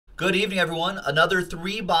Good evening, everyone. Another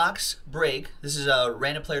 3-box break. This is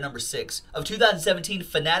random player number 6 of 2017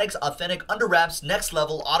 Fanatics Authentic Under Wraps Next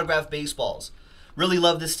Level Autograph Baseballs. Really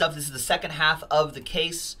love this stuff. This is the second half of the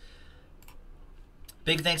case.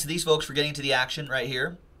 Big thanks to these folks for getting to the action right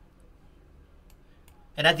here.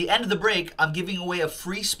 And at the end of the break, I'm giving away a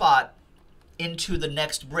free spot into the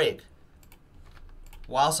next break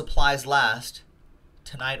while supplies last,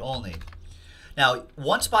 tonight only. Now,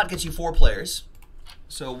 one spot gets you 4 players.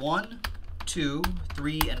 So 1, 2,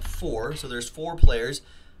 3, and 4. So there's 4 players,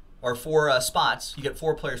 or 4 spots. You get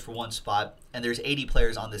 4 players for 1 spot, and there's 80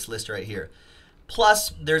 players on this list right here.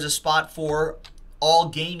 Plus, there's a spot for all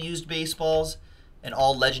game-used baseballs and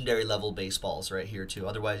all legendary level baseballs right here too.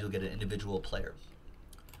 Otherwise, you'll get an individual player.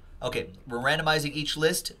 Okay, we're randomizing each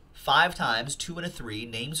list 5 times, 2 and a 3.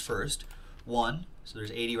 Names first. 1, so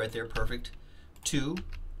there's 80 right there, perfect. 2,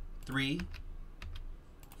 3,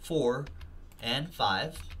 4, and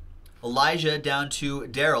 5. Elijah down to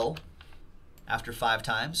Daryl after 5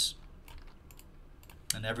 times.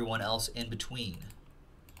 And everyone else in between.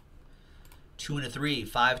 2 and a 3,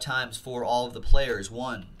 5 times for all of the players.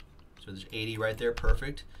 1, so there's 80 right there,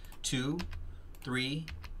 perfect. 2, 3,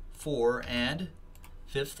 4, and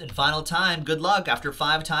 5th and final time. Good luck. After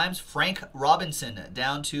 5 times, Frank Robinson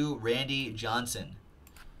down to Randy Johnson.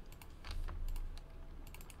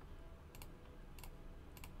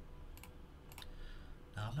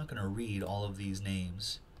 Now, I'm not going to read all of these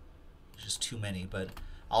names. There's just too many, but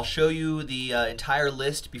I'll show you the entire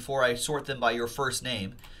list before I sort them by your first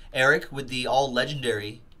name. Eric with the all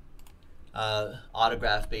legendary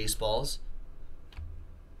autograph baseballs.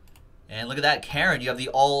 And look at that, Karen, you have the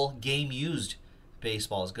all game used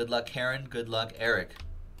baseballs. Good luck, Karen. Good luck, Eric.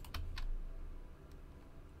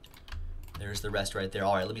 There's the rest right there.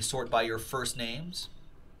 All right, let me sort by your first names.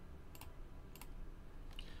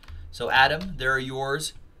 So Adam, there are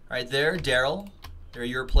yours right there. Daryl, there are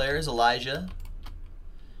your players. Elijah.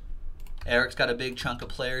 Eric's got a big chunk of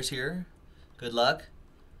players here. Good luck.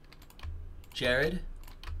 Jared,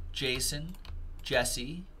 Jason,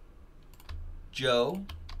 Jesse, Joe,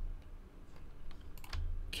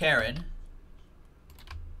 Karen,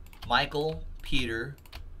 Michael, Peter,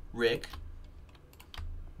 Rick,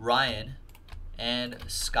 Ryan, and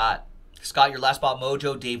Scott. Scott, your last spot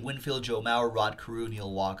mojo, Dave Winfield, Joe Mauer, Rod Carew,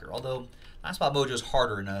 Neil Walker. Although last spot mojo is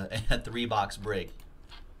harder in a 3-box break.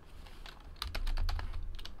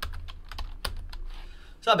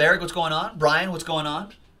 What's up, Eric? What's going on? Brian, what's going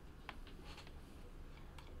on?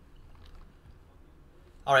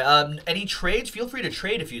 All right, any trades? Feel free to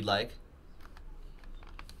trade if you'd like.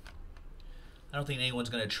 I don't think anyone's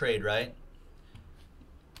going to trade, right?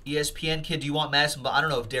 ESPN kid, do you want Madison? But I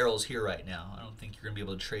don't know if Daryl's here right now. I don't think you're going to be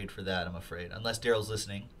able to trade for that, I'm afraid, unless Daryl's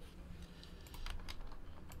listening.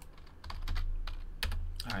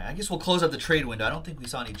 All right, I guess we'll close out the trade window. I don't think we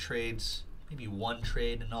saw any trades. Maybe 1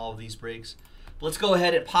 trade in all of these breaks. But let's go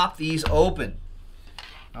ahead and pop these open.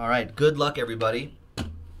 All right, good luck, everybody.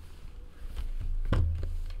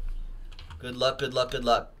 Good luck, good luck, good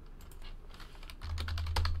luck.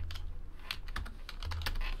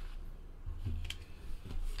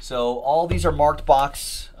 So all these are marked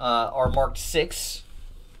marked 6.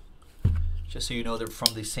 Just so you know they're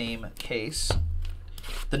from the same case.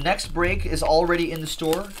 The next break is already in the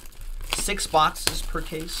store. 6 boxes per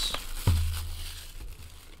case.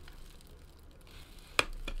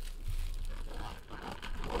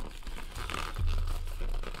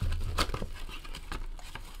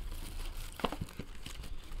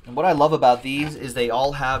 And what I love about these is they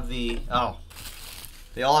all have the, well,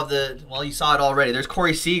 you saw it already. There's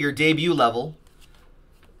Corey Seager, debut level.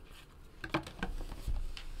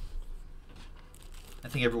 I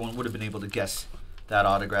think everyone would have been able to guess that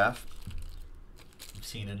autograph. I've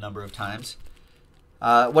seen it a number of times.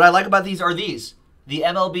 What I like about these are these, the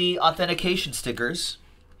MLB authentication stickers.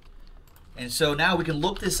 And so now we can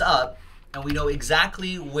look this up and we know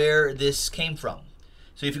exactly where this came from.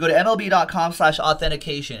 So if you go to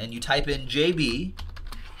MLB.com/authentication and you type in JB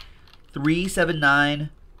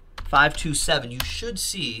 379527, you should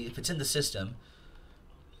see, if it's in the system,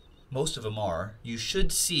 most of them are, you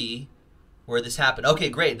should see where this happened. Okay,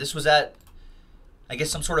 great. This was at, I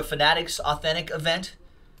guess, some sort of Fanatics Authentic event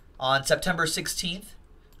on September 16th,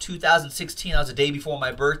 2016. That was the day before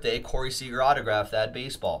my birthday. Corey Seager autographed that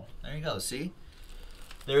baseball. There you go, see?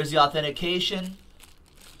 There's the authentication.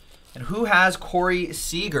 And who has Corey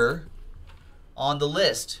Seager on the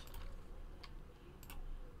list?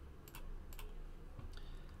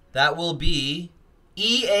 That will be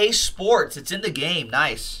EA Sports. It's in the game.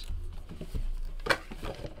 Nice.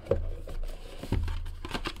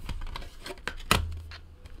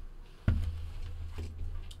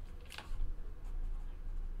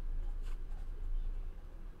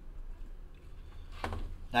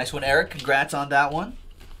 Nice one, Eric. Congrats on that one.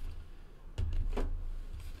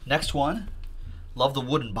 Next one. Love the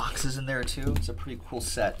wooden boxes in there too. It's a pretty cool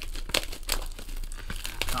set.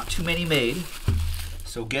 Not too many made,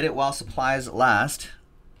 so get it while supplies last.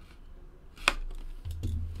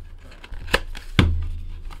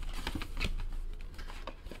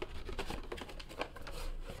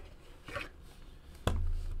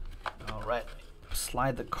 All right,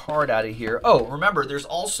 slide the card out of here. Oh, remember, there's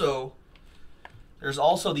also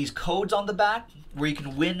these codes on the back where you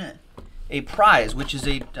can win a prize, which is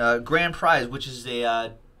a grand prize, which is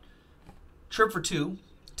a trip for two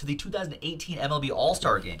to the 2018 MLB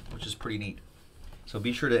All-Star Game, which is pretty neat. So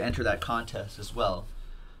be sure to enter that contest as well.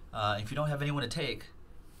 If you don't have anyone to take.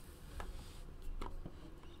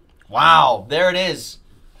 Wow, there it is.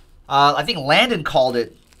 I think Landon called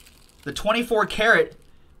it the 24 karat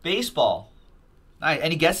baseball. All right,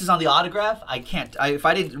 any guesses on the autograph? I can't. If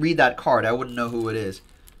I didn't read that card, I wouldn't know who it is.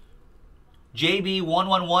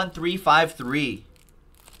 JB111353.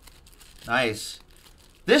 Nice.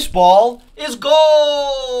 This ball is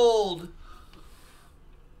gold.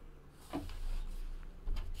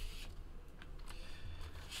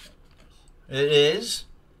 It is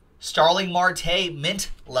Starling Marte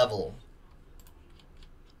mint level.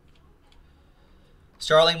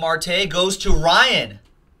 Starling Marte goes to Ryan.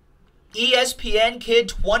 ESPN Kid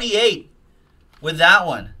 28 with that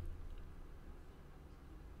one.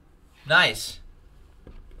 Nice.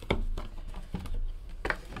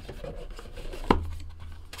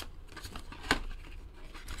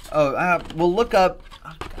 Oh, we'll look up.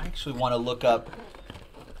 I actually want to look up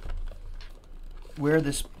where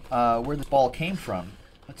this ball came from.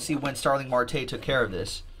 Let's see when Starling Marte took care of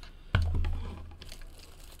this.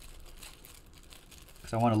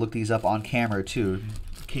 Because I want to look these up on camera too,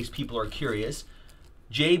 in case people are curious.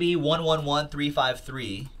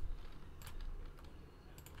 JB111353.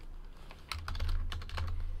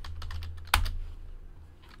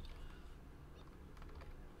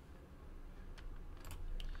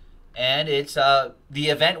 And it's the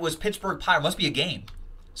event was Pittsburgh Pirates. Must be a game.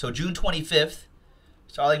 So June 25th,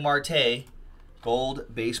 Starling Marte, gold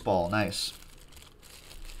baseball. Nice.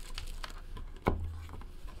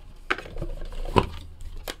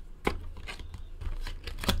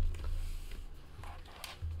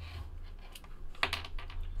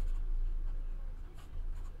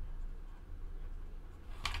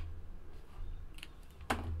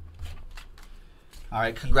 All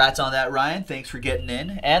right, congrats on that, Ryan. Thanks for getting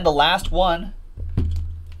in. And the last one.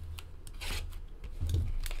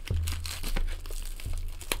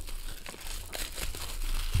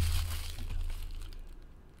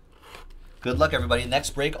 Good luck, everybody.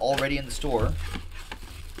 Next break already in the store.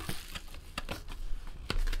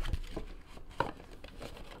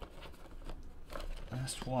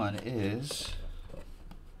 Last one is...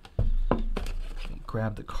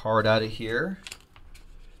 grab the card out of here.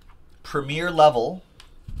 Premier level.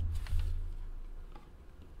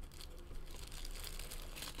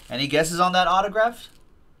 Any guesses on that autograph?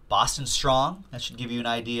 Boston Strong. That should give you an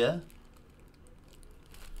idea.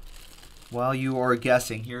 While you are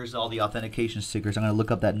guessing, here's all the authentication stickers. I'm going to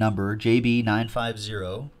look up that number.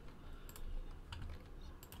 JB950.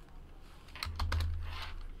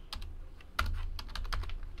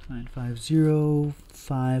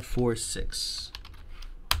 $950-546.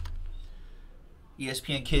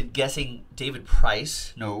 ESPN Kid guessing David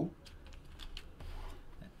Price. No.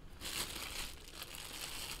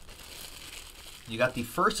 You got the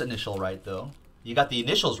first initial right, though. You got the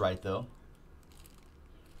initials right, though.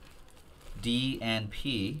 D and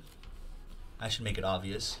P. I should make it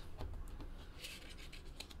obvious.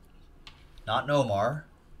 Not Nomar,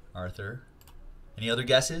 Arthur. Any other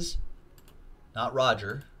guesses? Not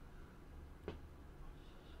Roger.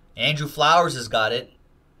 Andrew Flowers has got it.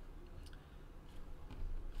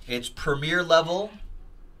 It's Premier level,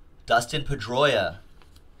 Dustin Pedroia.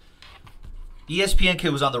 ESPN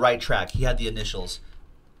Kid was on the right track. He had the initials.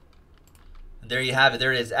 And there you have it.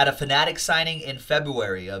 There it is. At a Fanatics signing in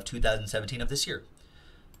February of 2017 of this year.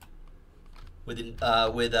 With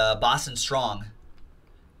Boston Strong.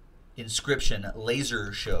 Inscription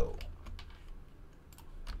Laser Show.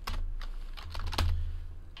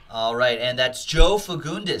 All right, and that's Joe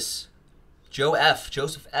Fagundes.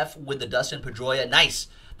 Joseph F. with the Dustin Pedroia. Nice.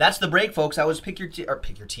 That's the break, folks. That was pick your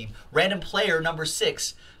team. Random player number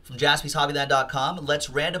 6 from JaspysHobbyland.com. Let's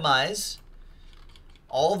randomize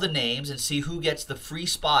all the names and see who gets the free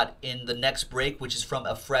spot in the next break, which is from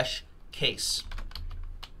a fresh case.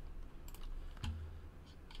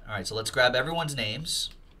 All right, so let's grab everyone's names.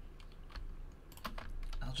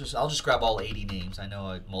 I'll just grab all 80 names. I know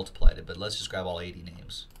I multiplied it, but let's just grab all 80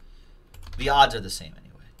 names. The odds are the same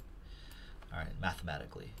anyway. All right,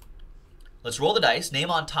 mathematically. Let's roll the dice.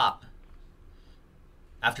 Name on top.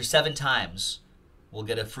 After 7 times, we'll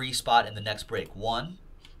get a free spot in the next break. 1,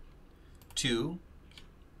 2,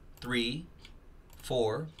 3,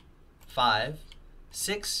 4, 5,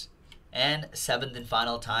 6, and 7th and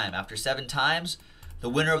final time. After 7 times, the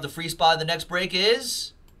winner of the free spot in the next break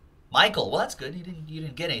is Michael. Well, that's good. You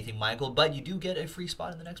didn't get anything, Michael, but you do get a free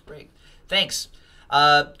spot in the next break. Thanks.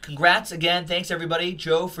 Congrats again. Thanks, everybody.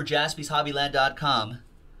 Joe for JaspysHobbyland.com.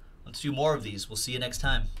 Let's do more of these. We'll see you next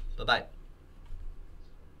time. Bye-bye.